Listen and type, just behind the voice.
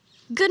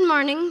Good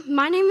morning.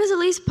 My name is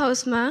Elise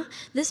Postma.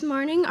 This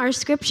morning, our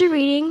scripture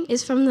reading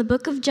is from the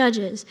book of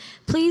Judges.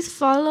 Please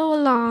follow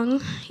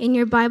along in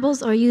your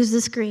Bibles or use the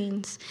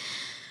screens.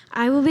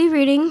 I will be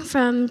reading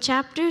from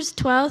chapters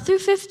 12 through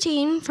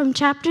 15 from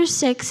chapter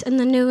 6 in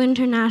the New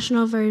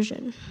International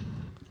Version.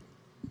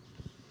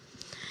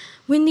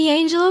 When the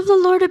angel of the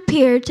Lord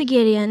appeared to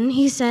Gideon,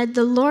 he said,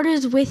 "The Lord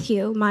is with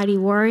you, mighty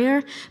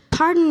warrior."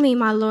 "Pardon me,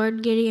 my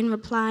lord," Gideon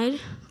replied.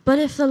 "But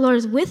if the Lord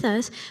is with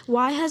us,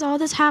 why has all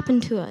this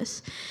happened to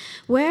us?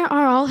 Where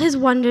are all his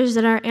wonders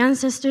that our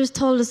ancestors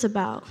told us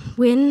about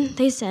when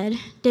they said,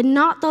 'Did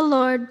not the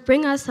Lord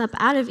bring us up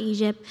out of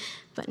Egypt?'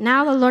 But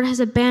now the Lord has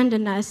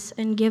abandoned us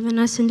and given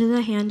us into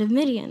the hand of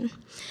Midian."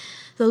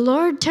 The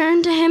Lord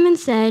turned to him and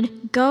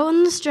said, "Go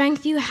in the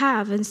strength you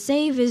have and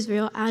save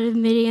Israel out of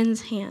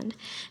Midian's hand.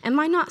 Am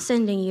I not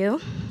sending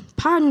you?"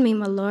 "Pardon me,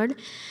 my lord,"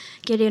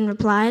 Gideon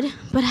replied,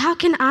 "but how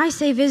can I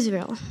save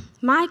Israel?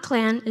 My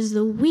clan is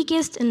the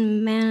weakest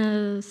in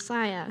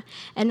Manasseh,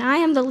 and I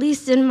am the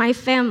least in my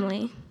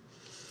family."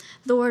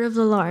 The word of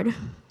the Lord.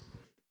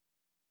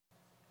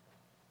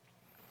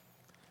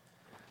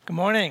 Good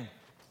morning.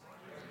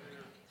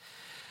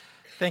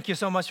 Thank you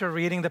so much for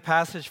reading the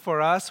passage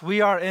for us. We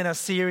are in a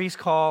series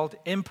called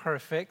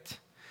Imperfect,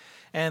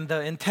 and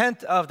the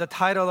intent of the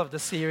title of the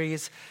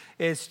series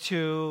is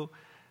to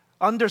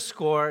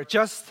underscore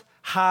just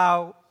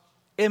how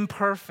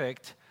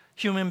imperfect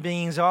human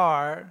beings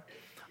are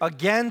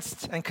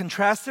against and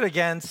contrasted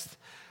against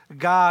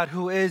God,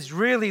 who is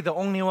really the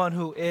only one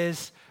who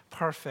is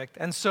perfect.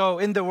 And so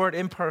in the word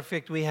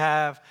imperfect, we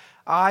have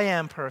I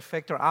am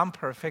perfect, or I'm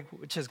perfect,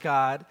 which is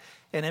God,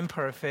 and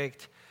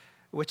imperfect,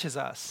 which is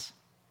us.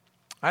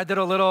 I did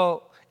a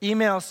little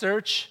email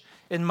search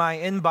in my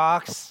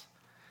inbox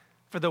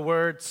for the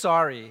word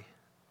sorry.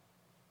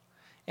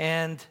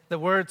 And the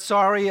word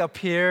sorry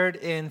appeared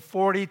in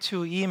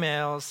 42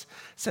 emails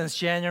since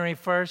January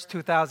 1st,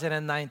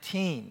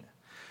 2019.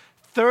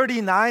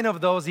 39 of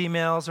those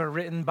emails are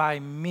written by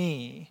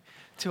me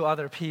to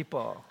other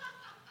people.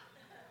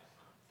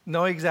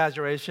 No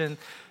exaggeration.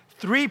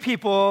 3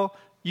 people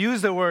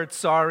use the word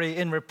sorry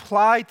in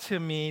reply to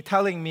me,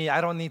 telling me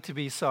I don't need to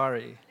be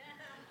sorry.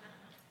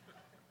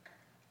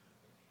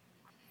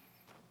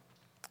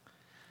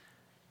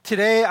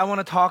 Today, I want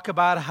to talk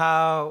about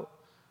how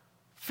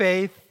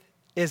faith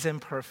is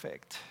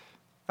imperfect,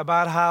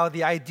 about how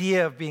the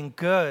idea of being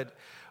good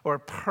or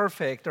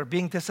perfect or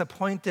being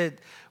disappointed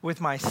with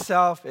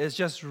myself is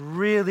just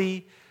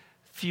really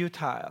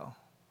futile.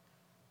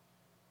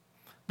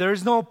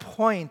 There's no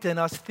point in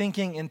us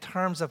thinking in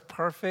terms of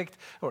perfect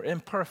or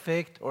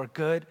imperfect or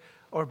good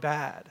or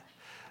bad.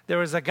 There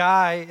was a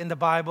guy in the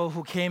Bible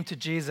who came to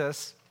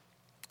Jesus,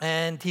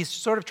 and he's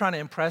sort of trying to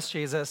impress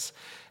Jesus,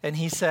 and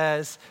he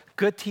says,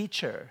 "Good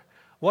teacher,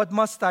 what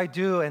must I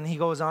do?" And he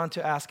goes on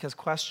to ask his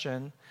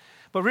question.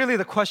 But really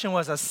the question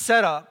was a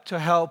setup to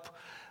help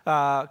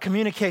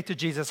communicate to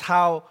Jesus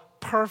how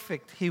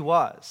perfect he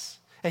was.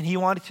 And he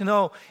wanted to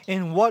know,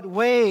 in what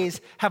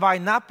ways have I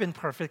not been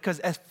perfect? Because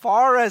as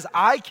far as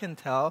I can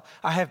tell,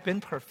 I have been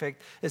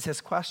perfect, is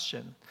his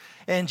question.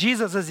 And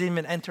Jesus doesn't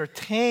even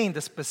entertain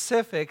the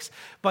specifics,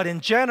 but in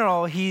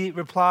general, he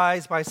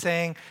replies by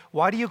saying,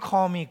 "Why do you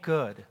call me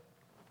good?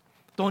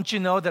 Don't you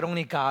know that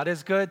only God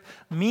is good?"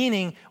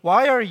 Meaning,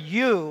 why are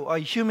you, a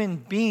human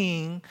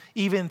being,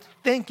 even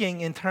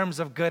thinking in terms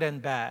of good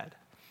and bad?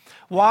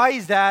 Why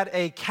is that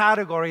a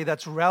category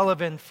that's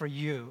relevant for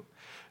you?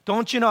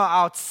 Don't you know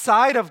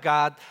outside of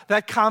God,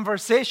 that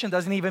conversation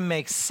doesn't even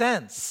make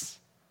sense?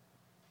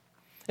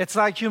 It's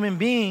like human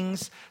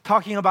beings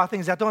talking about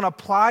things that don't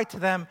apply to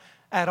them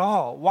at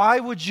all. Why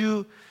would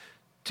you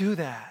do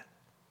that?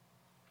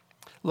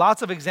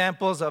 Lots of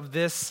examples of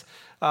this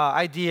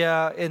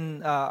idea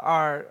in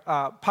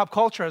our pop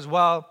culture as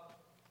well.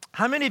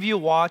 How many of you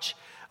watch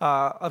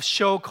a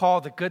show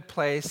called The Good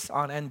Place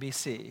on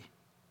NBC?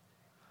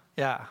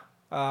 Yeah,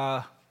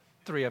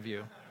 3 of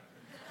you.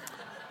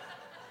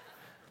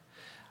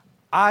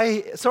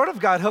 I sort of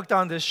got hooked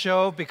on this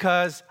show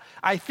because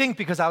I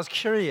was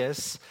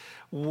curious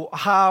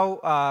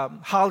how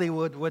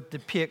Hollywood would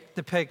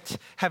depict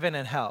heaven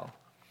and hell.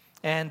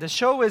 And the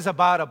show is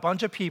about a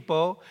bunch of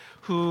people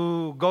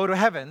who go to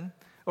heaven,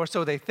 or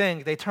so they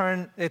think.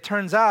 It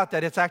turns out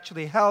that it's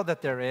actually hell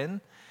that they're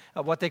in,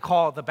 what they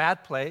call the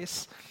bad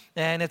place.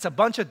 And it's a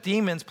bunch of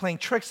demons playing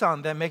tricks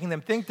on them, making them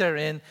think they're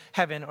in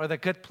heaven or the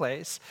good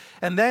place.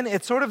 And then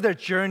it's sort of their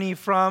journey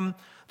from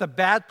the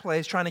bad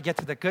place, trying to get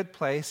to the good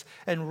place.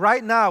 And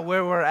right now,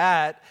 where we're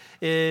at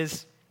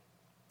is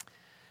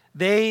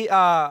they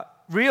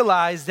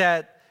realize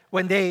that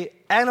when they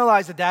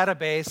analyze the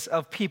database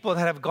of people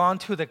that have gone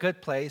to the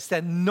good place,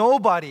 that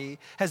nobody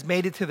has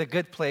made it to the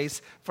good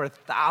place for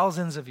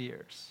thousands of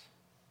years.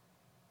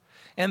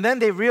 And then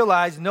they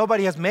realize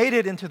nobody has made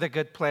it into the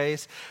good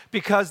place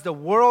because the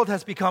world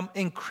has become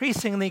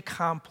increasingly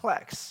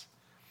complex.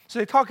 So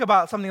they talk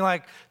about something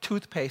like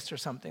toothpaste or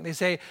something. They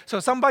say,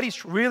 so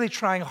somebody's really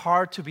trying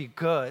hard to be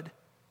good,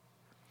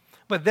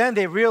 but then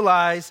they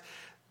realize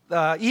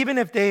even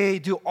if they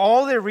do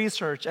all their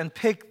research and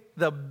pick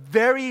the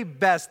very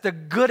best, the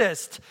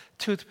goodest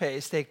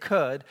toothpaste they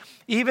could.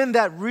 Even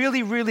that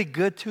really, really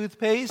good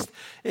toothpaste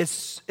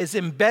is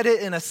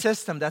embedded in a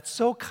system that's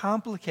so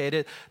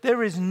complicated.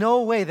 There is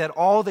no way that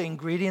all the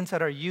ingredients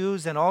that are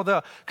used and all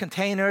the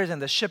containers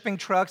and the shipping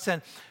trucks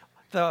and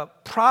the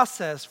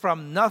process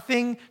from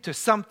nothing to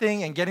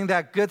something and getting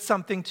that good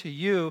something to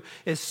you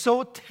is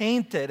so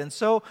tainted and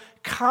so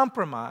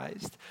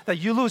compromised that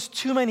you lose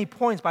too many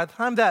points. By the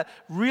time that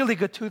really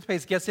good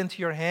toothpaste gets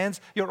into your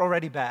hands, you're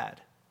already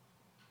bad.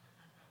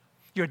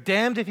 You're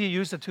damned if you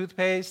use the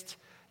toothpaste.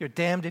 You're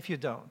damned if you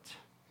don't.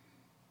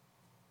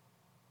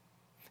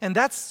 And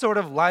that's sort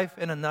of life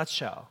in a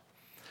nutshell.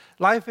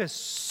 Life is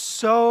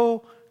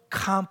so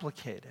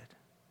complicated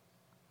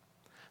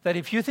that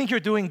if you think you're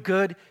doing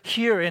good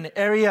here in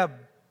area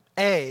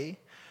A,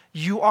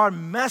 you are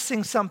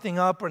messing something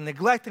up or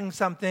neglecting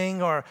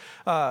something or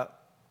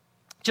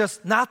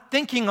just not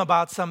thinking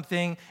about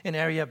something in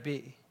area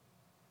B.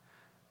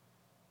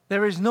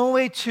 There is no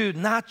way to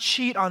not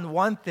cheat on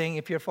one thing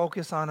if you're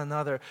focused on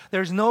another.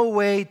 There's no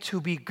way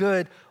to be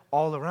good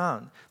all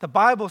around. The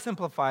Bible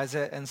simplifies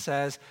it and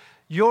says,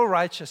 your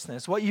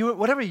righteousness,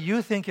 whatever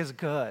you think is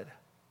good,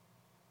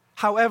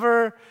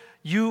 however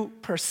you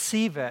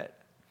perceive it,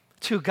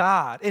 to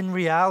God, in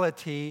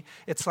reality,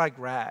 it's like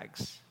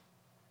rags.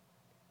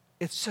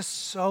 It's just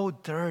so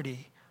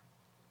dirty.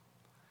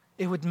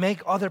 It would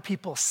make other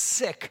people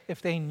sick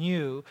if they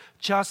knew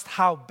just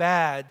how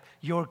bad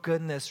your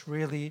goodness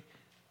really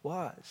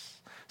was.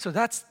 So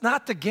that's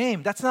not the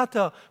game. That's not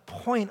the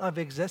point of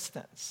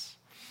existence.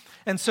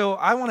 And so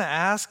I want to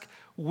ask,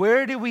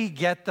 where do we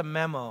get the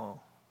memo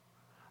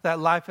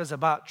that life is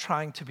about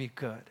trying to be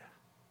good?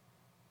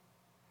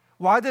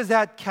 Why does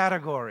that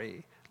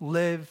category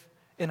live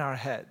in our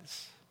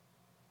heads?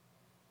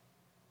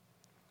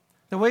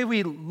 The way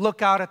we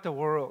look out at the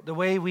world, the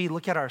way we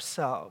look at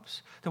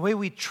ourselves, the way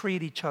we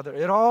treat each other,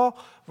 it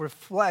all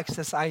reflects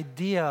this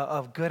idea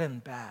of good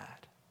and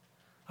bad,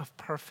 of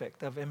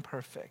perfect, of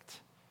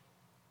imperfect.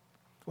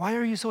 Why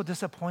are you so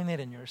disappointed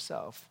in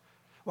yourself?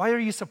 Why are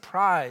you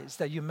surprised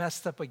that you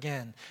messed up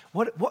again?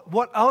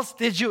 What else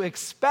did you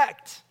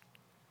expect?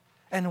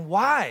 And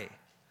why?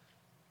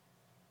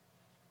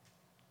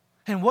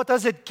 And what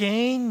does it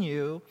gain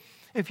you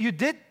if you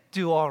did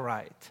do all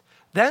right?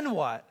 Then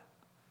what?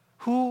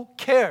 Who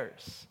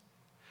cares?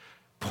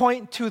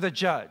 Point to the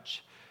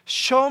judge.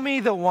 Show me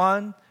the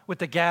one with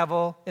the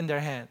gavel in their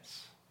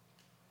hands.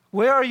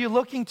 Where are you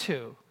looking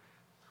to?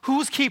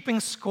 Who's keeping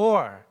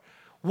score?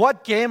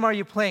 What game are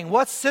you playing?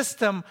 What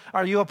system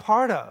are you a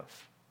part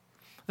of?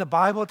 The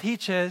Bible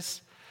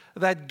teaches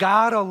that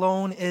God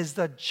alone is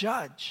the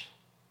judge.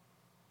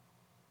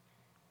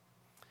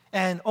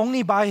 And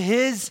only by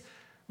His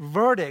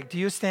verdict do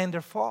you stand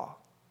or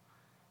fall.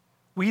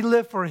 We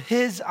live for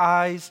His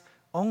eyes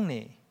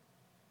only.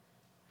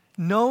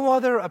 No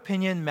other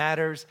opinion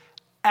matters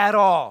at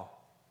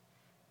all.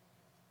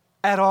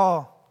 At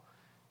all.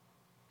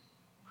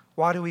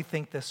 Why do we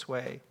think this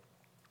way?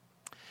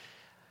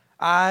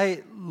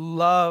 I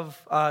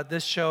love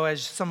this show,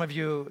 as some of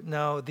you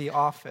know, The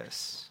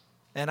Office.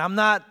 And I'm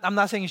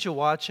not saying you should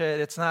watch it.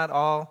 It's not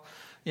all,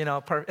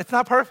 it's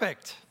not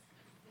perfect.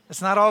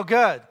 It's not all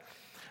good.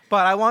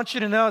 But I want you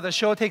to know the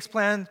show takes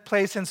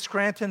place in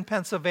Scranton,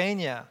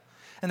 Pennsylvania.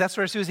 And that's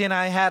where Susie and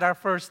I had our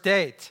first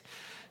date.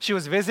 She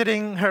was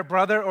visiting her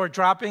brother or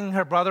dropping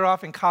her brother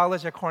off in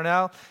college at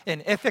Cornell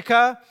in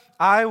Ithaca.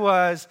 I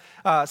was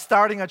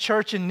starting a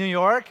church in New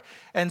York.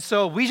 And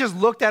so we just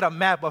looked at a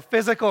map, a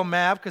physical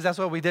map, because that's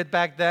what we did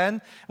back then.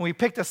 And we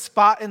picked a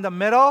spot in the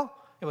middle.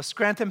 It was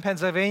Scranton,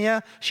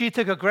 Pennsylvania. She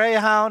took a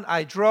Greyhound.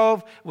 I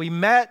drove. We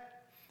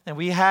met. And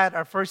we had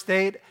our first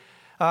date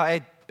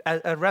at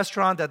a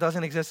restaurant that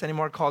doesn't exist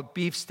anymore called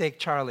Beefsteak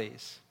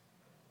Charlie's.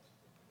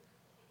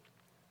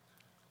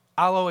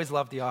 I'll always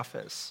love The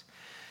Office.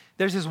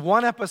 There's this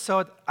one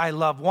episode I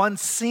love, one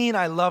scene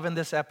I love in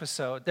this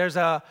episode. It's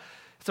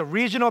a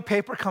regional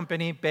paper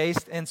company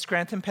based in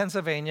Scranton,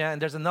 Pennsylvania,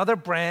 and there's another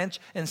branch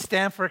in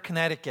Stamford,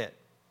 Connecticut,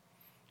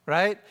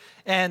 right?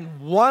 And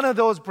one of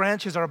those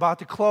branches are about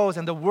to close,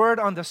 and the word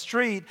on the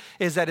street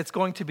is that it's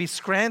going to be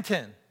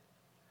Scranton.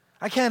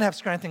 I can't have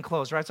Scranton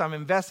close, right? So I'm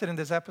invested in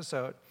this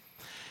episode.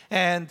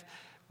 And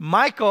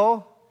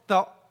Michael,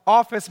 the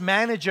office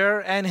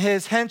manager, and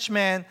his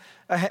henchman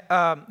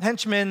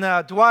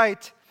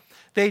Dwight,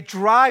 they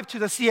drive to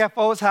the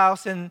CFO's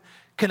house in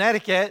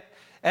Connecticut,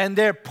 and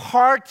they're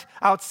parked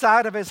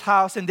outside of his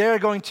house, and they're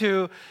going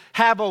to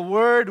have a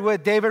word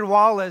with David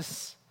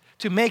Wallace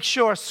to make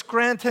sure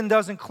Scranton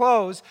doesn't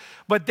close,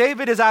 but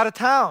David is out of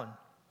town.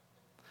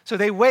 So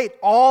they wait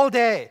all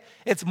day.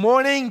 It's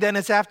morning, then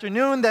it's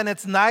afternoon, then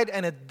it's night,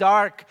 and it's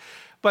dark.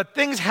 But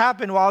things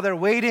happen while they're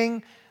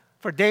waiting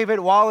for David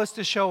Wallace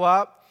to show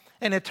up,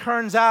 and it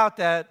turns out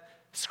that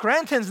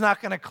Scranton's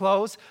not going to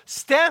close,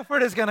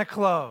 Stamford is going to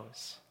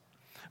close.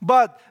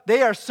 But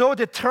they are so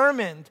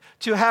determined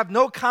to have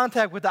no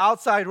contact with the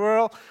outside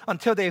world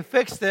until they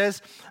fix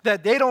this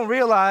that they don't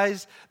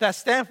realize that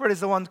Stamford is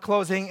the one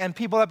closing, and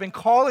people have been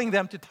calling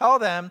them to tell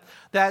them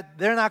that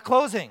they're not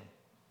closing.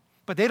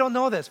 But they don't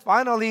know this.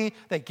 Finally,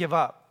 they give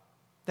up.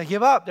 They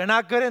give up. They're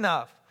not good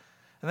enough.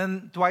 And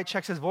then Dwight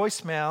checks his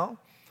voicemail,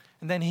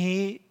 and then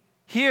he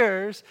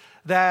hears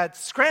that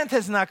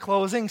Scranton's not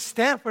closing,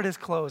 Stanford is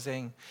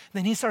closing. And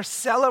then he starts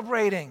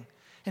celebrating.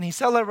 And he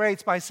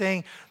celebrates by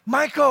saying,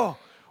 Michael,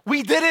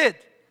 we did it.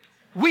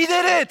 We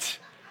did it.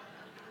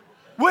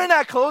 We're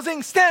not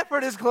closing,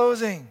 Stanford is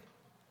closing.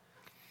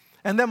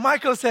 And then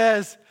Michael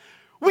says,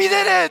 we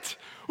did it.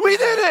 We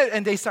did it.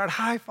 And they start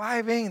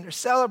high-fiving, and they're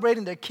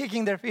celebrating, they're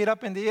kicking their feet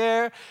up in the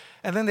air.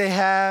 And then they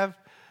have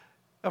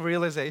a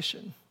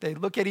realization. They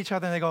look at each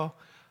other and they go,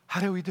 how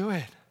do we do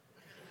it?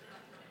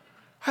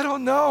 I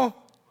don't know.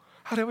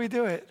 How do we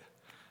do it?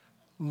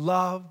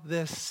 Love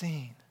this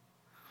scene.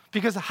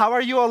 Because how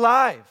are you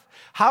alive?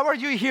 How are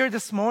you here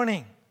this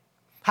morning?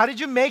 How did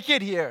you make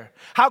it here?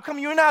 How come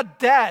you're not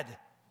dead?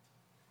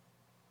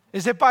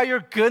 Is it by your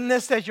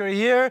goodness that you're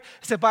here?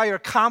 Is it by your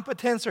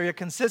competence or your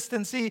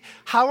consistency?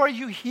 How are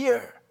you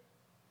here?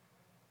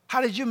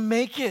 How did you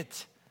make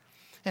it?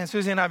 And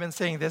Susie and I have been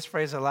saying this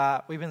phrase a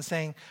lot. We've been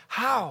saying,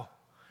 how?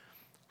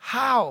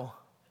 How?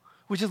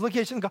 We just look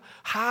at each other and go,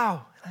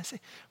 how? And I say,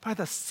 by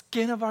the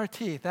skin of our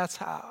teeth, that's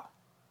how.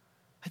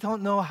 I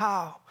don't know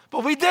how.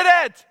 But we did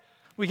it!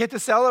 We get to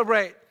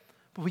celebrate,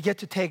 but we get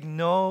to take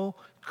no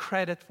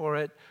credit for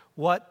it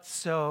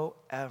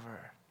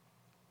whatsoever.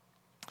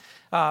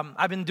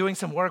 I've been doing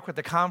some work with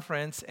the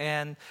conference,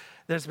 and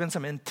there's been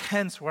some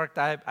intense work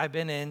that I've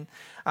been in.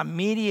 I'm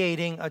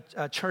mediating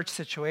a church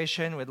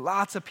situation with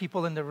lots of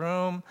people in the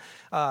room,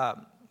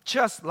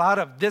 just a lot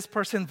of this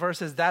person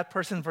versus that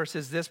person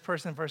versus this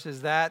person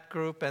versus that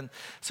group. And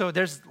so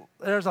there's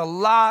a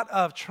lot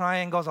of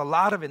triangles, a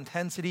lot of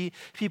intensity,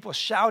 people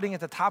shouting at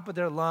the top of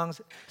their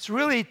lungs. It's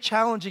really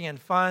challenging and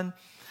fun.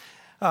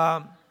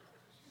 And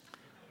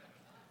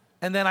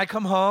then I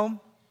come home,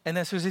 and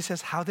then Susie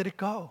says, how did it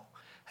go?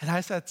 And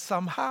I said,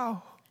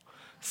 somehow,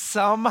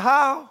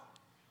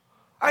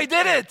 I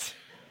did it.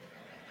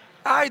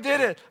 I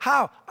did it.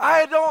 How?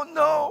 I don't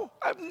know.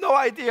 I have no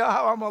idea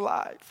how I'm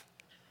alive.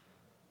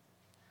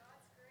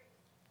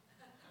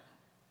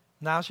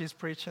 Now she's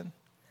preaching.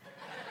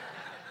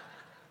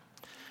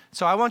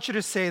 So I want you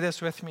to say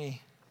this with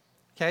me.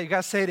 Okay, you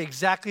got to say it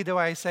exactly the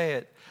way I say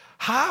it.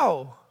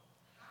 How?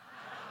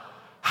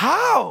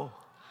 How?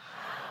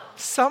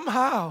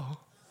 Somehow.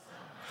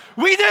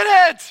 We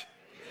did it.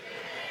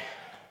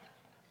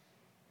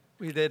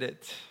 We did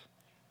it.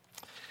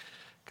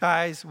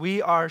 Guys,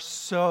 we are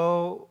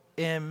so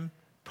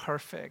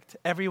imperfect.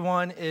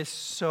 Everyone is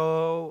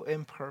so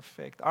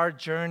imperfect. Our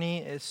journey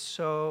is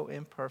so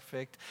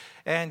imperfect.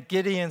 And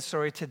Gideon's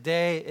story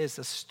today is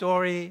a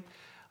story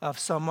of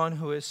someone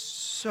who is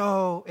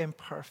so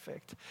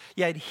imperfect.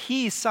 Yet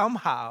he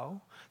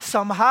somehow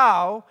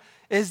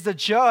is the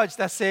judge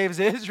that saves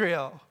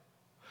Israel.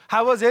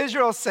 How was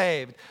Israel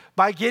saved?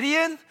 By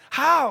Gideon?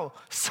 How?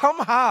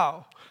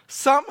 Somehow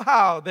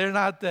they're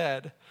not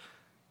dead.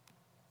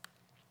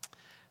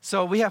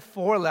 So we have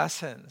 4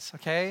 lessons,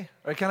 okay?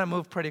 We're going to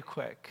move pretty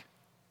quick.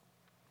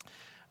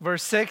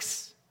 Verse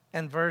 6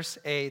 and verse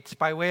 8,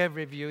 by way of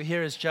review,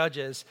 here is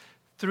Judges,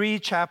 3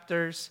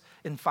 chapters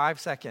in 5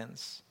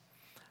 seconds.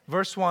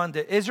 Verse 1,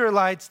 the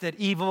Israelites did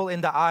evil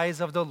in the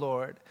eyes of the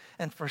Lord,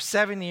 and for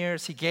 7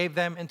 years he gave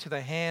them into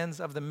the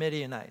hands of the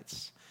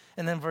Midianites.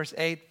 And then verse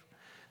 8,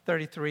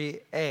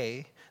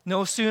 33a,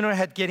 no sooner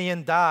had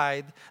Gideon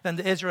died than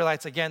the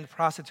Israelites again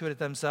prostituted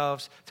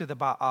themselves to the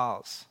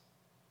Baals.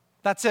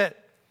 That's it.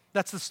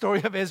 That's the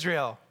story of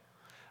Israel.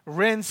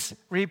 Rinse,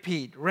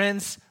 repeat.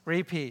 Rinse,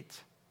 repeat.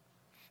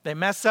 They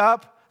mess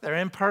up. They're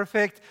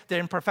imperfect. Their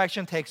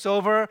imperfection takes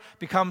over,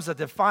 becomes a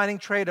defining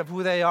trait of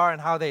who they are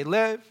and how they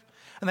live.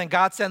 And then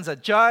God sends a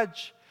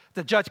judge.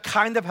 The judge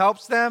kind of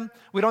helps them.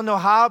 We don't know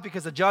how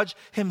because the judge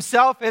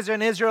himself is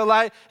an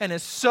Israelite and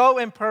is so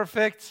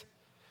imperfect.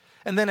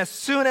 And then as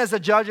soon as the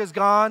judge is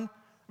gone,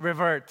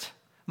 revert.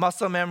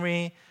 Muscle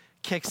memory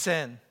kicks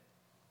in.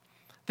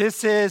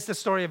 This is the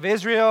story of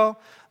Israel.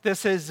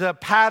 This is the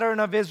pattern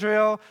of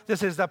Israel.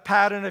 This is the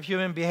pattern of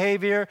human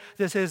behavior.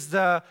 This is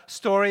the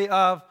story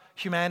of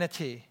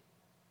humanity.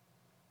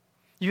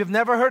 You have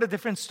never heard a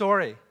different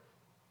story.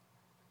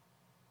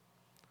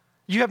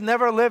 You have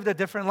never lived a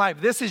different life.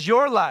 This is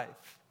your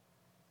life.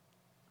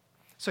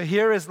 So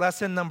here is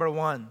lesson number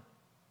 1.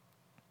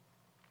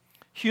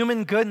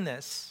 Human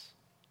goodness.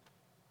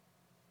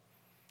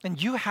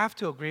 And you have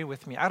to agree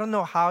with me. I don't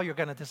know how you're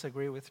going to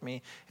disagree with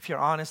me if you're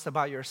honest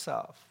about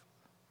yourself.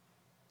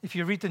 If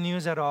you read the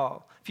news at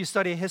all, if you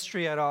study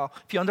history at all,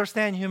 if you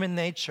understand human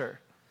nature.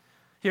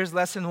 Here's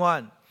lesson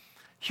 1.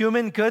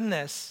 Human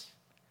goodness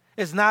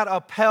is not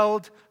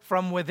upheld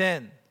from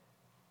within.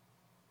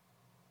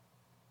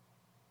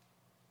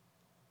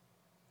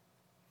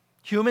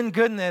 Human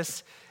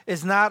goodness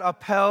is not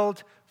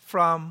upheld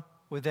from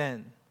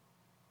within.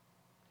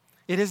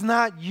 It is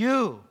not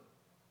you.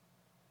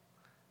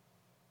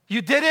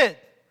 You did it,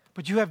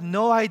 but you have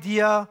no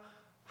idea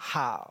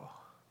how.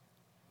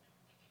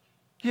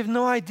 You have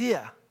no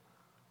idea.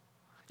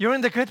 You're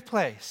in the good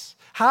place.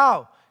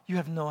 How? You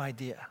have no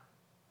idea.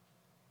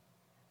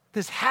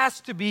 This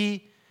has to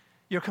be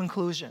your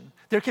conclusion.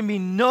 There can be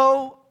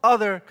no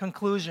other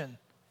conclusion.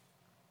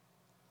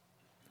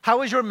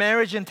 How is your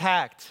marriage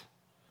intact?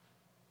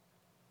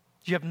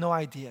 You have no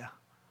idea.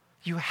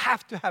 You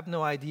have to have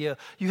no idea.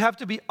 You have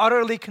to be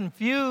utterly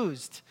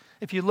confused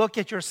if you look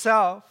at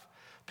yourself,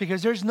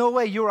 because there's no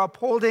way you're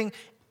upholding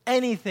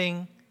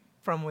anything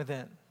from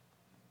within.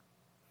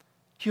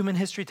 Human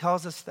history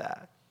tells us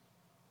that.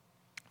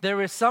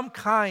 There is some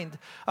kind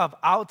of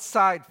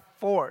outside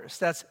force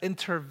that's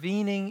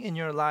intervening in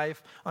your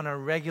life on a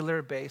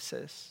regular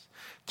basis,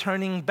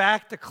 turning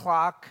back the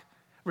clock,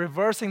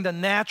 reversing the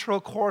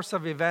natural course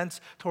of events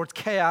towards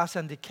chaos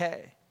and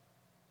decay.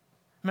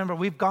 Remember,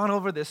 we've gone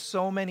over this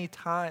so many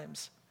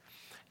times.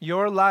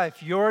 Your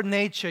life, your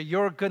nature,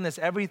 your goodness,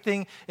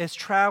 everything is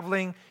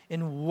traveling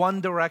in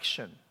one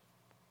direction,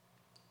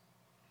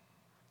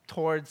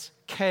 towards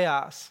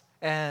chaos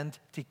and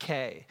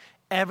decay.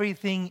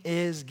 Everything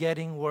is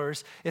getting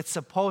worse. It's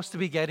supposed to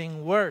be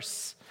getting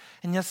worse.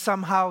 And yet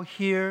somehow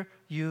here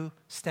you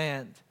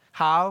stand.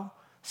 How?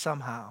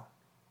 Somehow.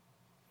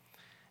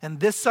 And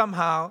this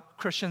somehow,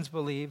 Christians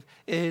believe,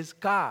 is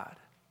God.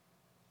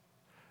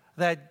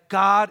 That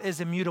God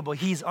is immutable.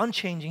 He's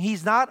unchanging.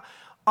 He's not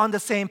on the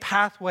same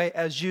pathway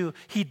as you.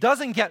 He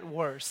doesn't get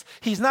worse.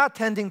 He's not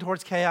tending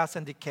towards chaos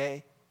and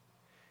decay.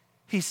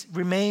 He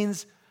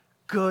remains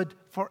good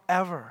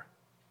forever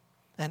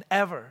and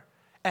ever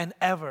and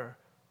ever.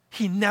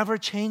 He never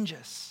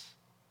changes.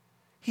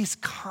 He's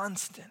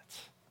constant.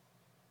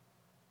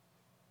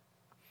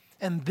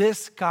 And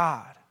this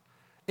God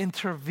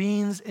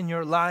intervenes in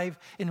your life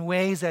in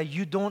ways that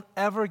you don't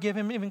ever give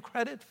him even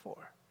credit for.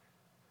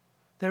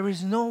 There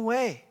is no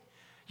way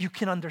you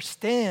can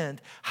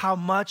understand how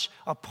much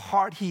a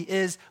part he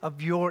is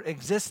of your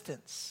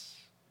existence.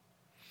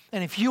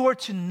 And if you were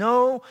to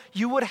know,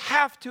 you would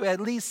have to at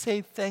least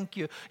say thank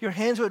you. Your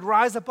hands would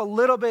rise up a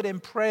little bit in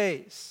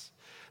praise.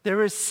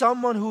 There is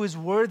someone who is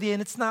worthy,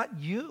 and it's not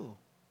you.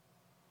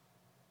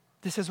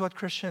 This is what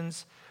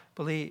Christians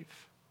believe.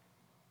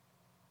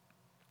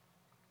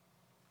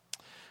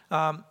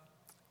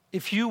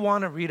 If you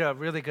want to read a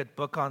really good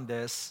book on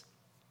this,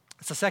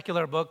 it's a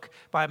secular book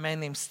by a man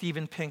named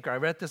Steven Pinker. I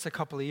read this a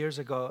couple of years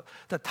ago.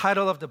 The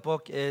title of the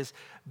book is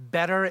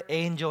Better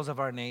Angels of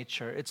Our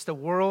Nature. It's the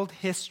world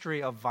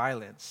history of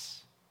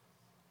violence.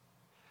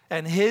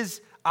 And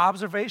his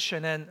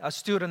observation and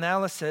astute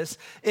analysis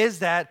is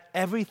that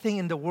everything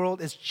in the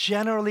world is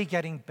generally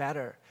getting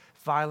better,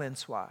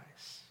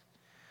 violence-wise.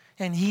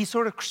 And he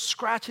sort of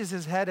scratches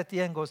his head at the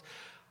end and goes,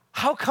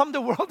 how come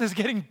the world is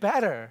getting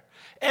better?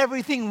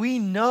 Everything we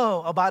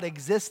know about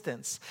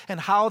existence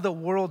and how the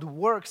world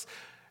works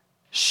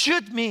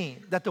should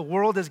mean that the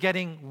world is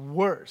getting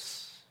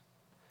worse.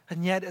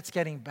 And yet it's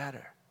getting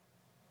better.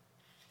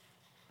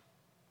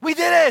 We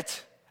did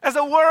it as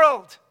a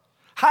world.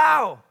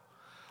 How?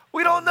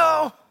 We don't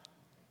know.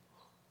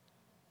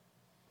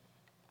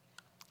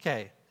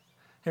 Okay,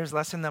 here's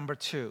lesson number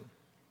 2.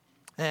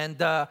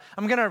 And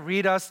I'm going to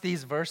read us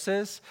these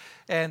verses.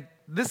 And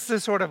this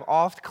is sort of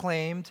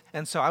oft-claimed,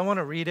 and so I want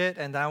to read it,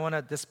 and I want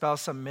to dispel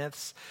some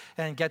myths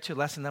and get to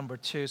lesson number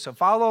 2. So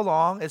follow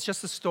along. It's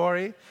just a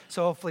story,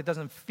 so hopefully it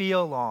doesn't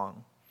feel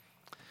long.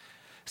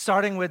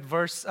 Starting with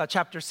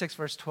chapter 6,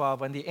 verse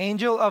 12. When the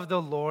angel of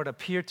the Lord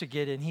appeared to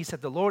Gideon, he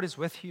said, "The Lord is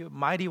with you,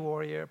 mighty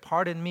warrior.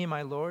 Pardon me,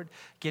 my Lord."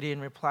 Gideon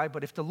replied,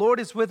 "But if the Lord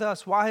is with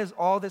us, why has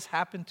all this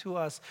happened to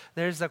us?"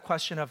 There's a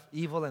question of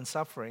evil and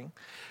suffering.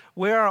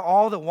 "Where are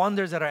all the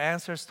wonders that our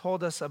ancestors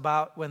told us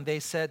about when they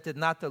said, 'Did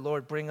not the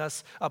Lord bring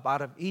us up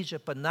out of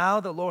Egypt?' But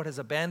now the Lord has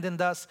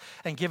abandoned us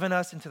and given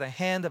us into the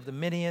hand of the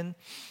Midian."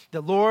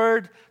 The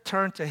Lord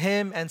turned to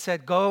him and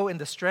said, "Go in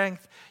the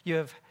strength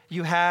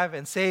you have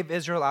and save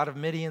Israel out of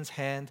Midian's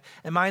hand.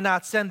 Am I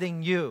not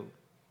sending you?"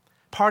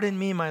 "Pardon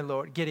me, my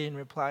Lord," Gideon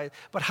replied,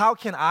 "but how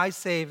can I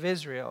save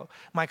Israel?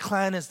 My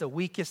clan is the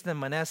weakest in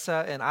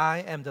Manasseh, and I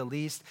am the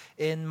least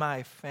in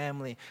my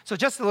family." So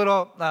just a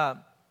little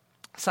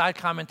side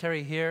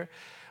commentary here.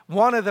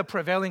 One of the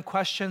prevailing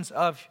questions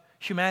of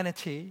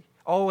humanity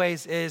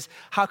always is,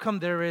 how come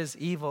there is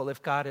evil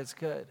if God is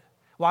good?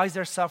 Why is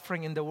there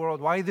suffering in the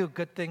world? Why do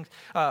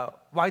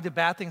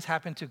bad things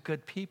happen to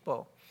good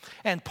people?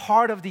 And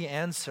part of the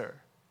answer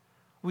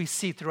we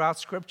see throughout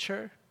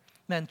Scripture,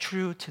 and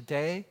true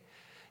today,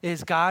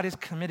 is God is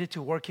committed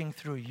to working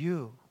through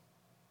you.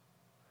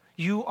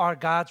 You are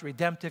God's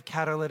redemptive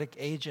catalytic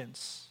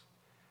agents.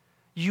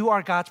 You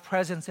are God's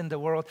presence in the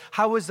world.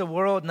 How is the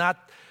world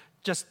not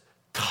just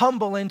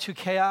tumble into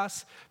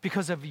chaos?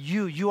 Because of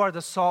you. You are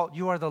the salt.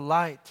 You are the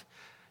light.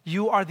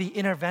 You are the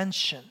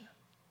intervention.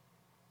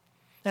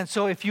 And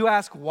so if you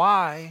ask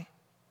why,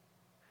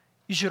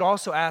 you should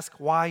also ask,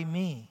 why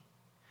me?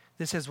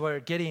 This is where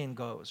Gideon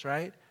goes,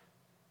 right?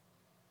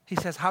 He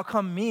says, how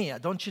come me?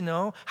 Don't you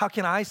know? How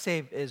can I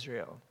save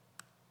Israel?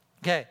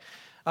 Okay,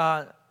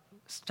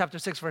 chapter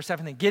 6, verse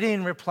 17.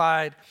 Gideon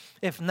replied,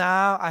 "If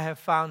now I have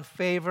found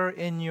favor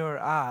in your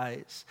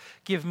eyes,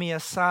 give me a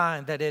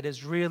sign that it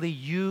is really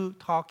you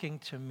talking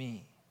to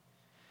me."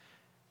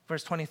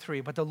 Verse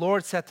 23, but the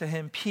Lord said to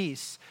him,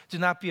 "Peace, do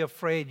not be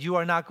afraid. You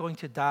are not going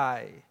to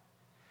die."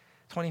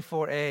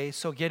 24a,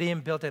 so Gideon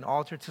built an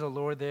altar to the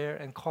Lord there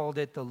and called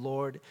it "The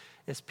Lord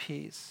is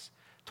Peace."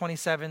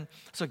 27,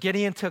 so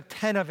Gideon took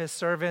 10 of his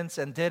servants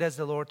and did as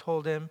the Lord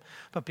told him,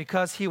 but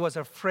because he was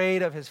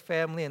afraid of his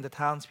family and the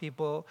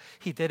townspeople,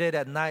 he did it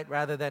at night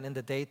rather than in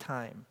the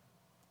daytime.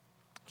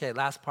 Okay,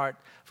 last part,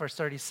 verse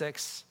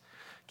 36.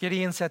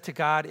 Gideon said to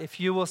God, "If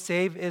you will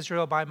save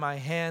Israel by my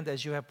hand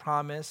as you have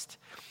promised,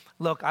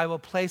 look, I will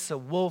place a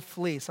wool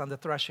fleece on the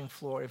threshing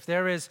floor. If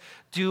there is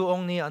dew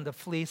only on the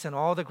fleece and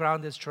all the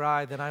ground is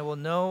dry, then I will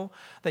know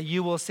that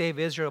you will save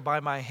Israel by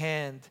my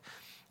hand,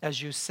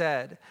 as you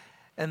said."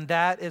 And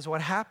that is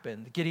what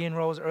happened. Gideon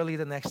rose early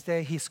the next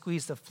day. He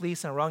squeezed the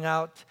fleece and wrung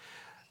out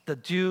the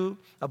dew,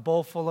 a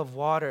bowl full of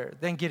water.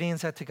 Then Gideon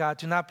said to God,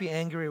 "Do not be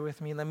angry with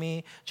me. Let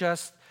me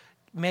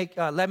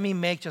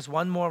make just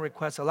one more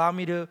request. Allow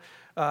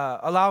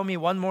me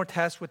one more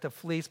test with the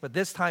fleece, but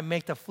this time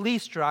make the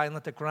fleece dry and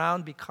let the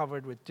ground be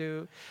covered with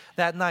dew."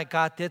 That night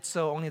God did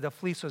so, only the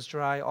fleece was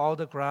dry. All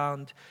the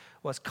ground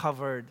was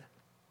covered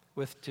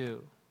with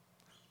dew.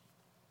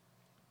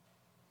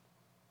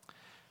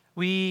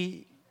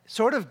 We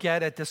sort of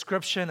get a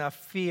description of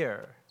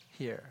fear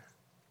here.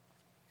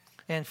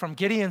 And from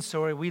Gideon's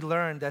story, we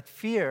learn that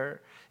fear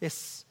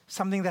is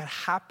something that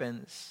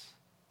happens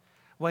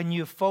when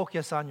you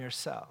focus on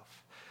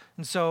yourself.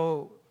 And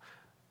so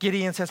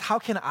Gideon says, how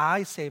can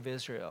I save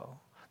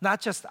Israel? Not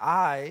just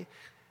I,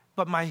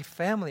 but my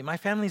family. My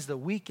family's the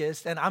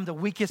weakest, and I'm the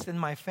weakest in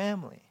my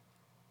family.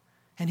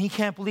 And he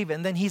can't believe it.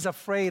 And then he's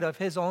afraid of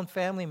his own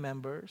family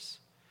members.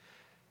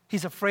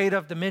 He's afraid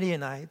of the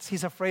Midianites.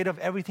 He's afraid of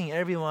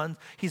everyone.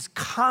 He's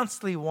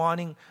constantly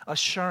wanting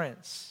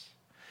assurance.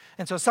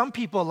 And so some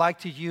people like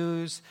to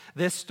use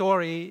this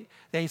story.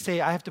 They say,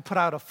 I have to put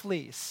out a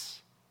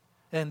fleece.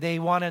 And they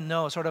want to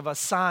know, sort of a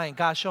sign.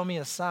 God, show me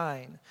a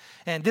sign.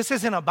 And this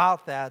isn't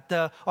about that.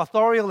 The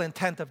authorial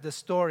intent of this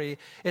story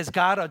is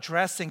God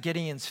addressing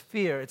Gideon's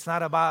fear. It's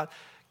not about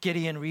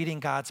Gideon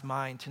reading God's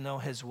mind to know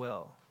his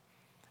will.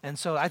 And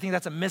so I think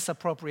that's a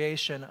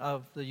misappropriation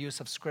of the use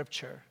of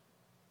Scripture.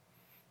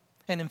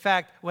 And in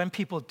fact, when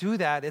people do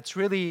that, it's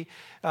really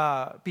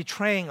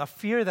betraying a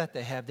fear that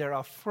they have. They're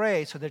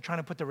afraid, so they're trying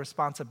to put the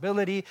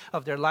responsibility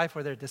of their life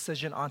or their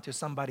decision onto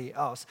somebody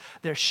else.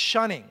 They're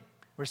shunning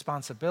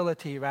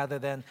responsibility rather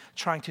than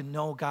trying to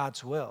know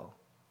God's will.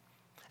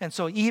 And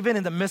so even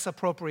in the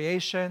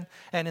misappropriation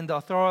and in the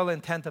authorial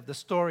intent of the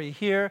story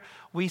here,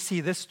 we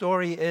see this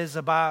story is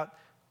about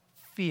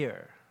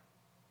fear.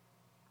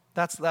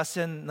 That's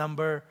lesson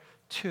number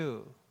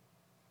 2.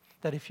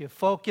 That if you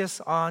focus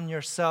on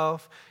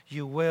yourself,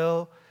 you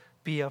will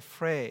be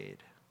afraid.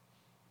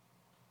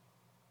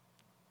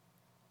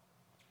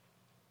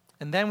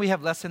 And then we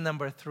have lesson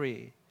number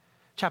 3,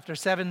 chapter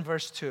 7,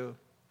 verse 2.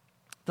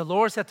 The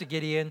Lord said to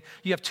Gideon,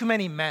 "You have too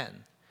many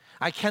men.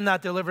 I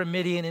cannot deliver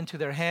Midian into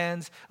their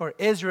hands, or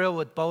Israel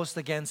would boast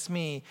against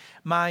me.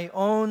 My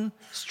own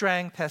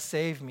strength has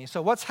saved me."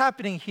 So what's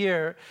happening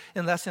here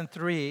in lesson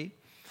 3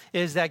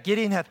 is that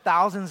Gideon had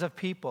thousands of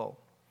people.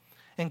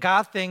 And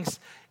God thinks,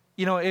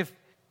 if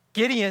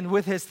Gideon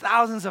with his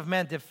thousands of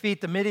men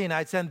defeat the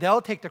Midianites, then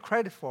they'll take the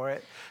credit for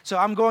it. So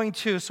I'm going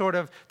to sort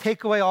of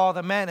take away all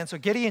the men. And so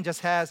Gideon just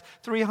has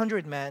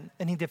 300 men,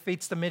 and he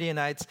defeats the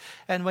Midianites.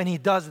 And when he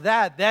does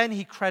that, then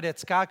he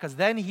credits God, because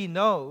then he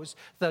knows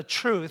the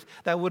truth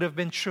that would have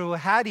been true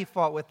had he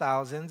fought with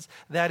thousands,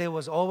 that it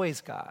was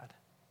always God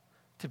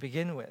to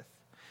begin with.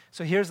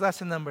 So here's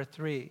lesson number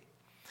 3.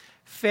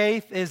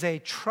 Faith is a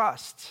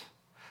trust,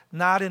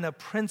 not in a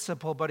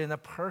principle, but in a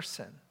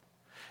person.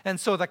 And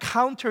so the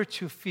counter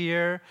to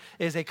fear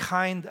is a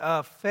kind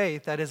of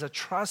faith that is a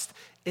trust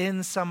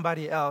in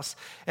somebody else.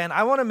 And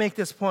I want to make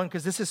this point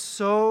because this is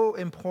so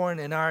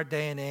important in our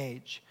day and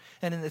age.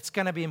 And it's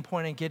going to be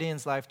important in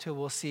Gideon's life too,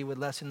 we'll see with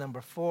lesson number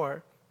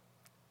 4.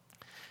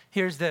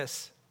 Here's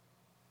this.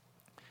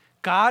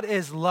 God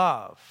is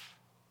love,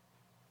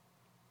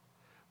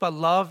 but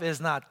love is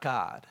not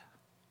God.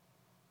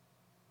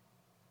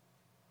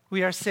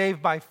 We are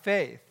saved by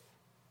faith,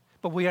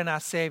 but we are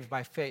not saved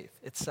by faith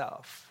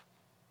itself.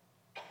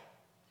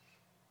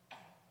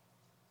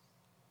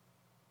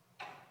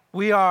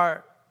 We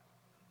are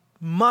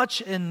much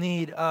in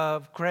need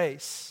of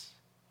grace,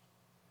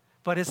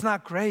 but it's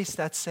not grace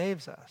that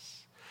saves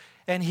us.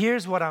 And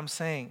here's what I'm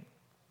saying.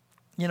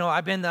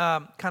 I've been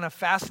kind of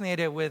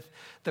fascinated with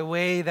the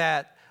way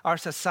that our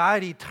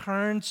society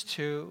turns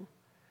to,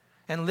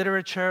 and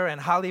literature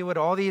and Hollywood,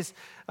 all these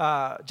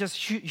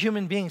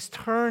human beings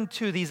turn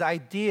to these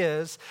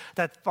ideas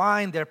that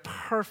find their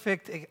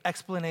perfect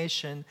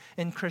explanation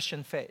in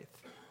Christian faith.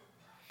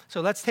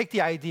 So let's take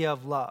the idea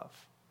of love.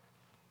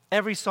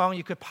 Every song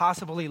you could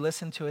possibly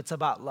listen to, it's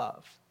about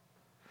love.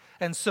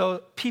 And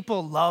so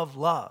people love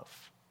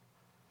love.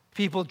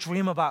 People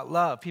dream about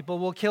love. People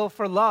will kill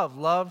for love.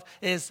 Love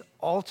is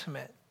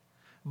ultimate.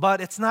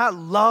 But it's not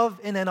love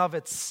in and of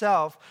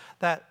itself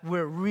that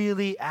we're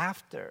really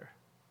after.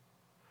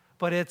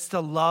 But it's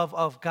the love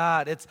of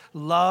God. It's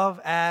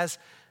love as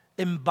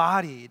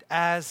embodied,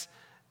 as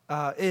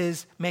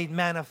is made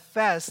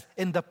manifest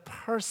in the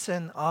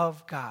person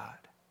of God.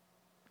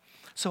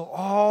 So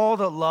all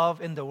the love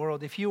in the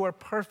world, if you are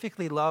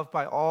perfectly loved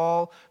by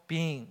all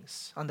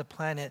beings on the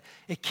planet,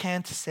 it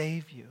can't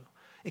save you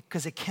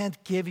because it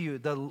can't give you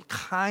the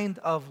kind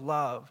of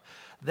love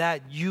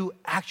that you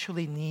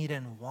actually need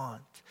and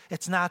want.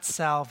 It's not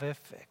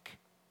salvific.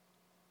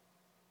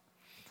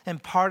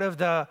 And part of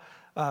the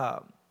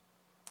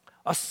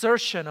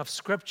assertion of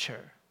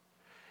Scripture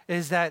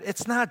is that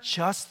it's not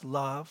just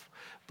love,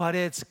 but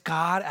it's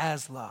God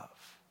as love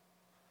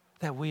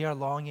that we are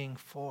longing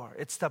for.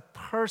 It's the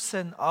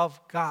person of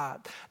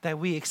God that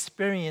we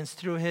experience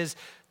through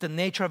the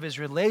nature of his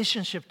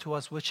relationship to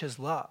us, which is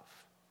love.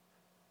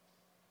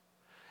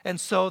 And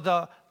so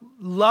the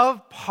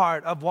love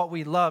part of what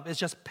we love is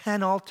just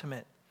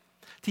penultimate.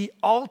 The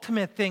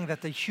ultimate thing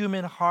that the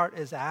human heart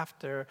is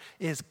after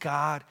is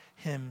God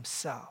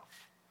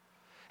himself.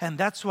 And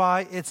that's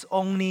why it's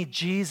only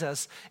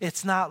Jesus.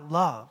 It's not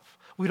love.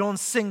 We don't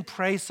sing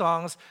praise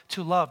songs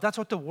to love. That's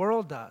what the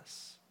world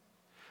does.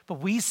 But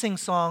we sing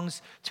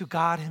songs to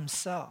God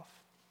himself.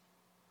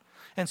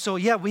 And so,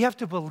 yeah, we have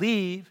to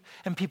believe.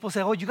 And people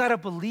say, oh, you got to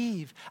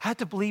believe. I have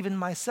to believe in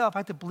myself. I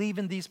have to believe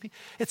in these people.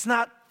 It's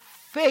not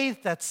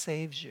faith that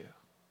saves you.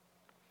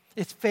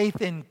 It's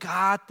faith in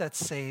God that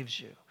saves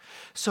you.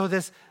 So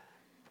this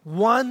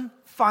one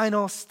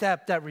final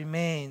step that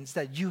remains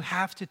that you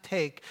have to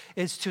take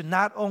is to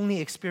not only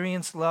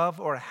experience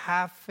love or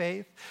have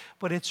faith,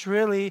 but it's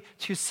really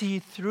to see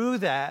through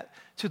that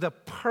to the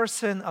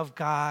person of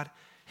God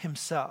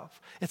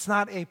himself. It's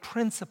not a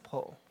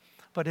principle,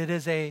 but it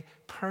is a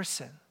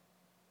person.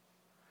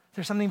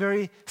 There's something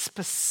very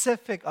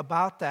specific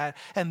about that.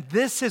 And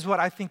this is what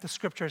I think the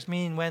scriptures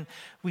mean when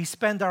we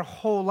spend our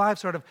whole life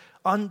sort of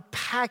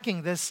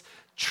unpacking this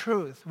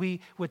truth. We,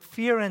 with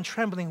fear and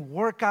trembling,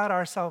 work out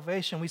our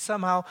salvation. We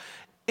somehow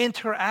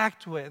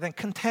interact with and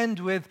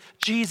contend with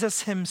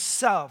Jesus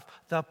himself,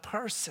 the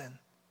person.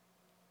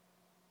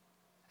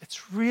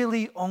 It's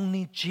really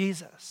only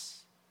Jesus.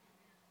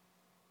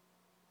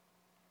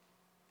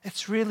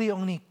 It's really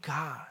only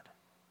God.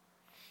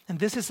 And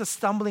this is a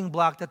stumbling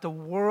block that the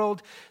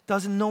world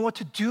doesn't know what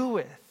to do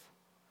with.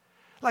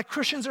 Like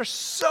Christians are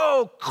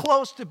so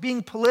close to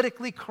being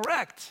politically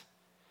correct.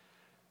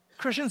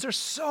 Christians are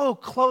so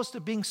close to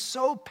being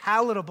so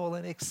palatable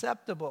and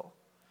acceptable.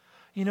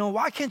 You know,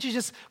 why can't you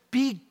just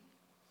be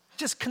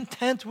just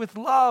content with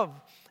love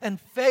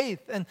and faith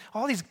and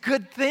all these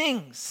good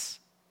things?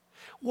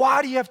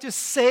 Why do you have to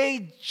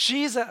say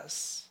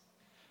Jesus?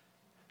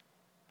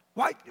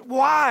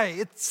 Why?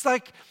 It's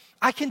like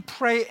I can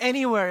pray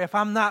anywhere if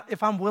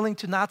I'm willing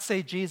to not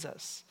say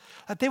Jesus.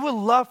 Like they would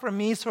love for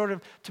me sort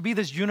of to be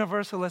this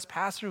universalist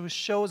pastor who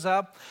shows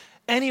up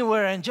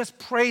anywhere and just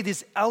pray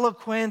this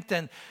eloquent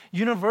and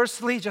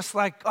universally just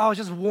like, oh,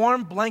 just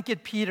warm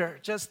blanket Peter.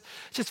 Just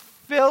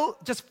fill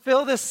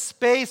this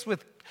space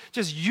with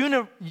just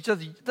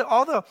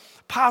all the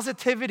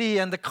positivity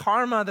and the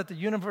karma that the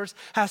universe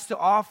has to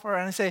offer.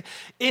 And I say,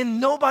 in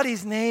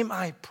nobody's name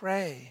I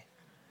pray.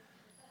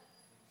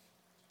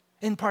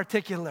 In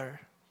particular.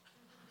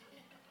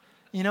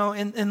 You know,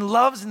 in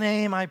love's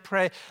name I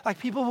pray. Like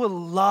people will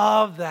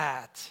love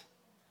that.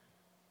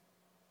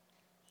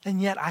 And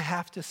yet I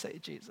have to say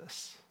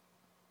Jesus.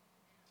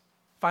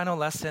 Final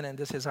lesson, and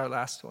this is our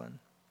last one.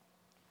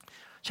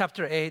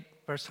 Chapter 8,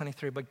 verse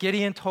 23. But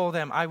Gideon told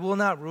them, I will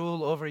not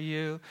rule over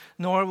you,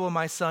 nor will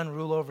my son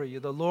rule over you.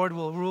 The Lord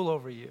will rule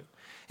over you.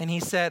 And he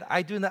said,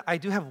 I do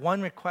have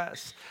one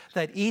request,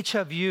 that each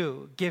of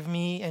you give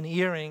me an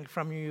earring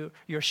from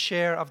your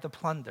share of the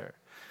plunder.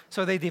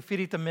 So they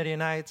defeated the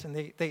Midianites, and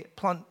they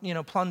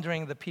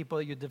plundering the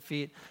people you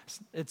defeat.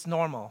 It's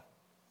normal.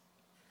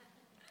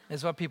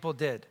 It's what people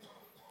did.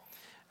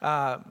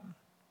 Verse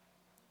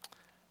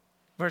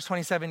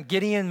 27,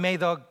 Gideon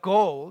made the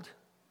gold.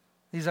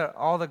 These are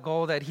all the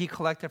gold that he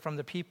collected from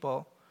the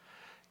people.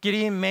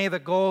 Gideon made the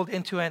gold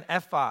into an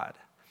ephod,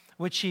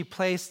 which he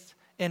placed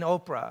in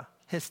Ophrah,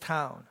 his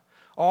town.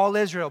 All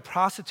Israel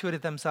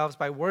prostituted themselves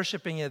by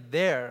worshiping it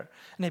there,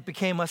 and it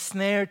became a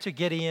snare to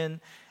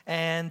Gideon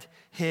and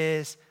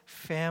his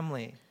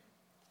family.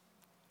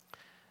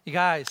 You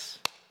guys,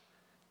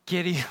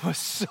 Gideon was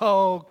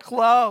so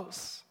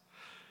close.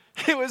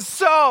 He was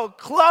so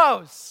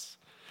close.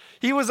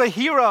 He was a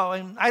hero,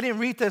 and I didn't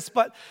read this,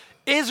 but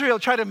Israel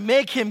tried to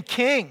make him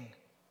king.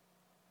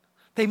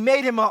 They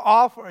made him an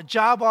offer, a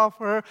job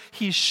offer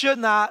he should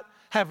not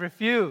have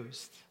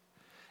refused.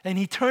 And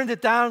he turned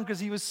it down because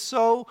he was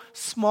so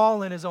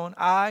small in his own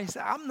eyes. He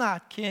said, I'm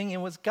not king.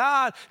 It was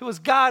God. It was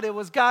God. It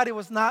was God. It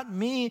was not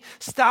me.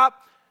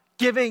 Stop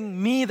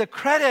giving me the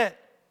credit.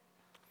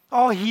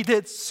 Oh, he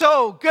did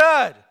so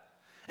good.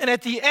 And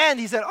at the end,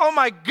 he said, oh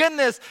my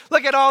goodness,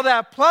 look at all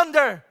that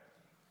plunder.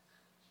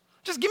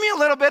 Just give me a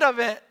little bit of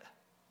it.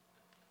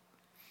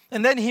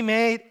 And then he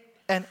made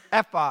an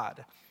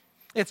ephod.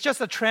 It's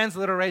just a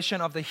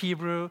transliteration of the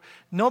Hebrew.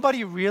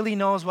 Nobody really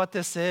knows what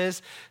this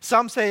is.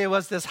 Some say it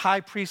was this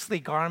high priestly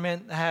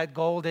garment that had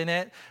gold in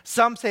it.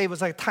 Some say it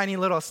was like a tiny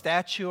little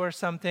statue or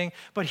something.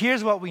 But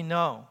here's what we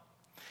know.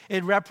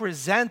 It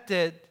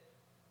represented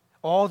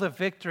all the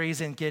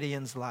victories in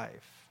Gideon's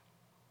life.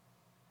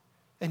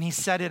 and he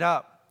set it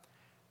up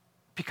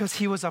because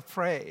he was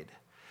afraid.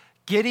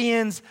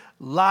 Gideon's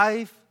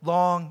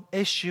lifelong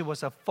issue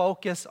was a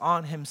focus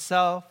on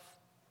himself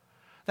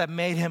that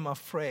made him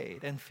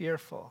afraid and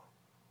fearful.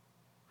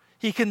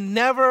 He could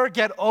never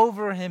get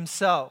over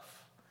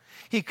himself.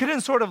 He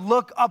couldn't sort of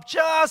look up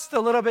just a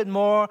little bit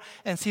more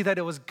and see that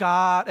it was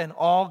God and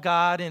all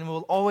God and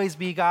will always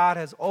be God,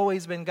 has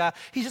always been God.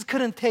 He just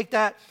couldn't take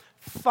that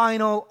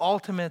final,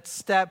 ultimate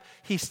step.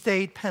 He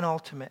stayed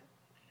penultimate.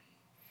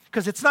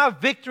 Because it's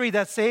not victory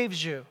that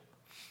saves you.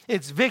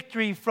 It's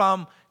victory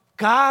from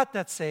God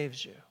that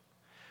saves you.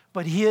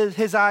 But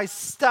his eyes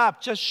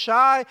stopped just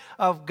shy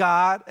of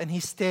God, and he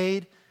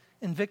stayed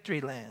in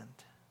victory land.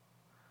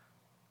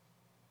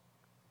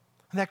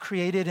 And that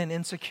created an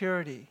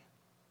insecurity.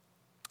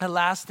 It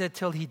lasted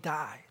till he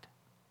died.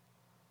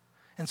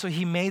 And so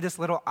he made this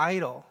little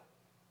idol.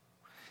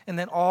 And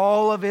then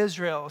all of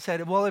Israel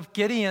said, well, if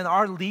Gideon,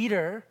 our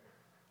leader,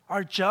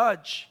 our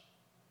judge,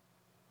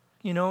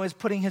 is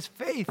putting his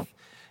faith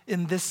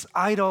in this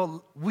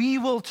idol, we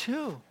will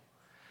too.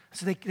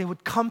 So they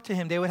would come to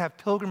him, they would have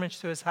pilgrimage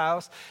to his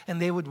house,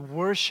 and they would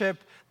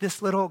worship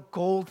this little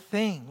gold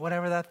thing,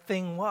 whatever that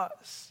thing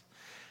was.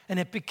 And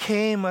it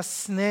became a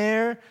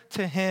snare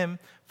to him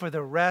for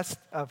the rest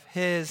of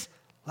his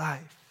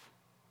life.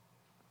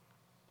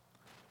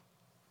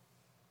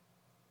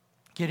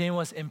 Gideon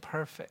was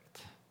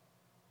imperfect.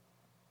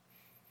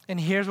 And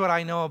here's what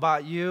I know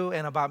about you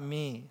and about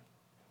me.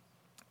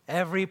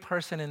 Every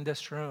person in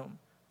this room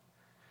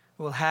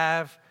will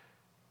have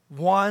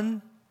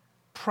one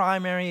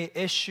primary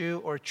issue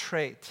or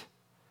trait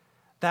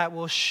that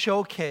will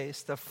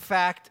showcase the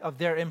fact of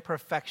their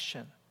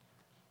imperfection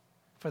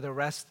for the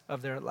rest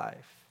of their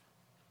life.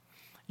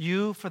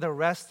 You, for the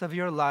rest of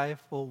your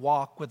life, will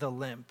walk with a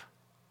limp.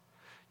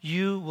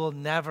 You will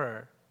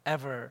never,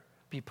 ever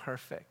be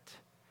perfect.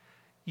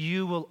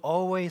 You will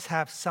always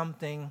have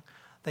something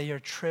that you're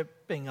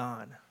tripping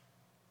on.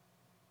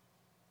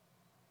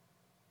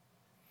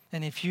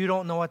 And if you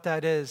don't know what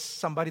that is,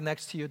 somebody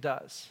next to you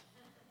does.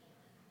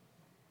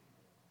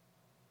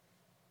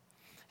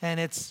 And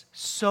it's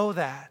so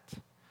that,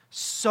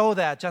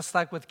 just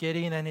like with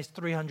Gideon and his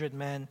 300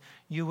 men,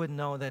 you would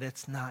know that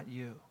it's not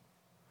you,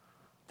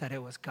 that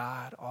it was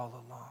God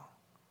all along.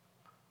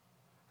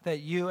 That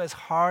you, as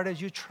hard as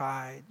you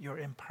tried, you're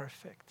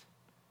imperfect.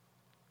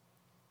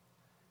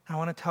 I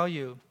want to tell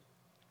you,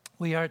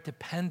 we are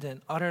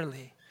dependent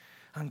utterly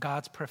on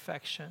God's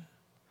perfection,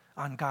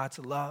 on God's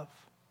love,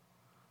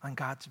 on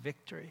God's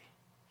victory.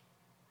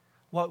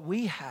 What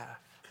we have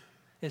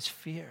is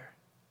fear.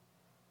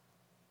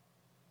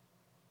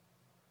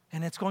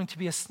 And it's going to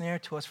be a snare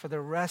to us for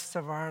the rest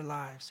of our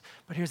lives.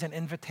 But here's an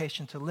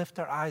invitation to lift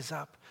our eyes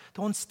up.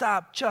 Don't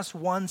stop just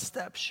one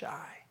step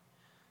shy.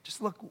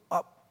 Just look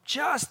up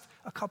just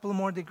a couple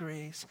more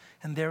degrees,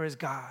 and there is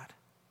God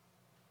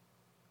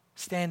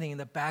standing in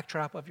the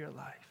backdrop of your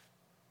life,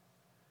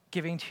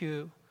 giving to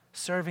you,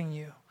 serving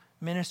you,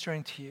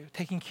 ministering to you,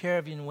 taking care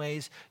of you in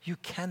ways you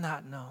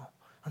cannot know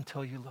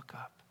until you look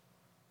up.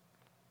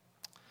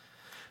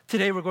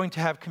 Today we're going to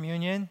have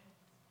communion.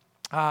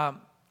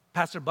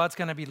 Pastor Bud's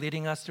going to be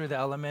leading us through the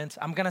elements.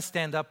 I'm going to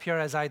stand up here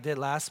as I did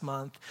last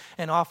month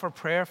and offer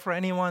prayer for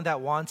anyone that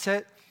wants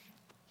it.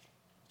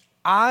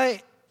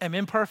 I am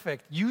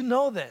imperfect. You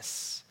know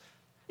this.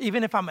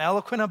 Even if I'm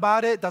eloquent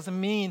about it, doesn't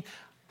mean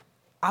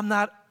I'm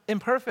not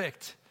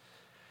imperfect.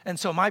 And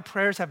so my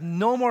prayers have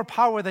no more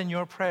power than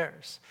your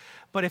prayers.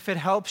 But if it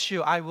helps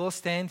you, I will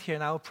stand here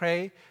and I will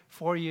pray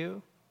for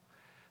you.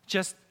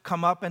 Just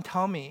come up and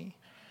tell me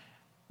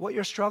what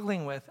you're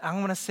struggling with. I'm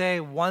going to say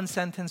one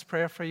sentence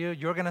prayer for you.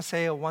 You're going to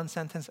say a one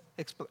sentence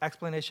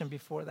explanation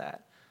before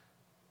that.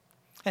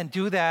 And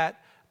do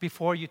that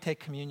before you take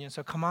communion.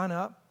 So come on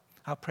up.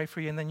 I'll pray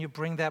for you, and then you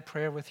bring that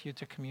prayer with you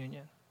to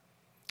communion.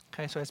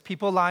 Okay, so as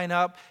people line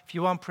up, if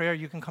you want prayer,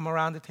 you can come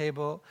around the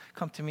table,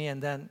 come to me,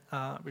 and then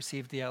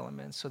receive the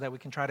elements so that we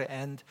can try to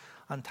end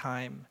on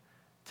time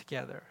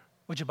together.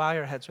 Would you bow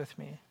your heads with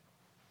me?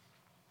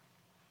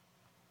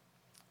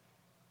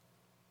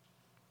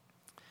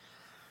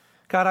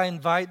 God, I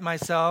invite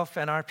myself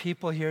and our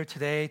people here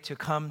today to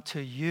come to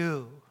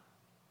you,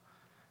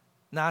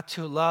 not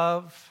to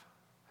love,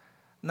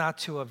 not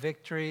to a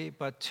victory,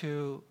 but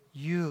to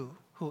you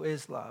who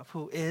is love,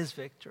 who is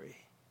victory.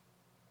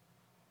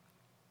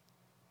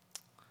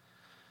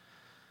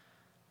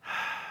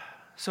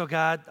 So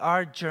God,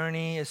 our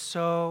journey is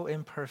so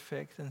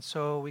imperfect, and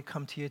so we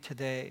come to you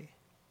today.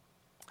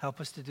 Help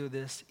us to do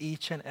this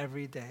each and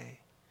every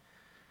day.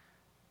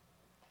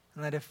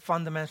 And let it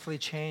fundamentally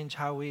change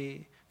how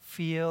we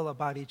feel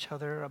about each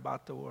other,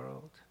 about the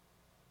world.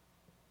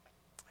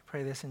 I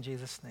pray this in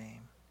Jesus'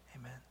 name.